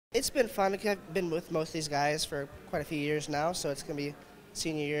It's been fun. I've been with most of these guys for quite a few years now, so it's going to be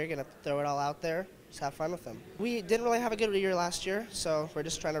senior year, going to throw it all out there, just have fun with them. We didn't really have a good year last year, so we're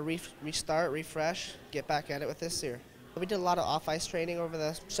just trying to restart, refresh, get back at it with this year. We did a lot of off-ice training over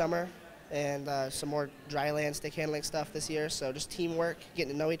the summer and some more dry land stick handling stuff this year, so just teamwork,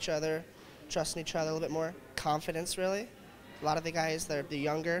 getting to know each other, trusting each other a little bit more. Confidence, really. A lot of the guys, they're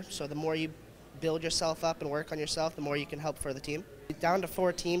younger, so the more you build yourself up and work on yourself, the more you can help for the team. Down to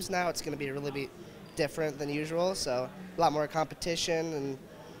 4 teams now, it's going to be different than usual, so a lot more competition and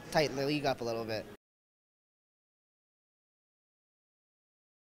tighten the league up a little bit.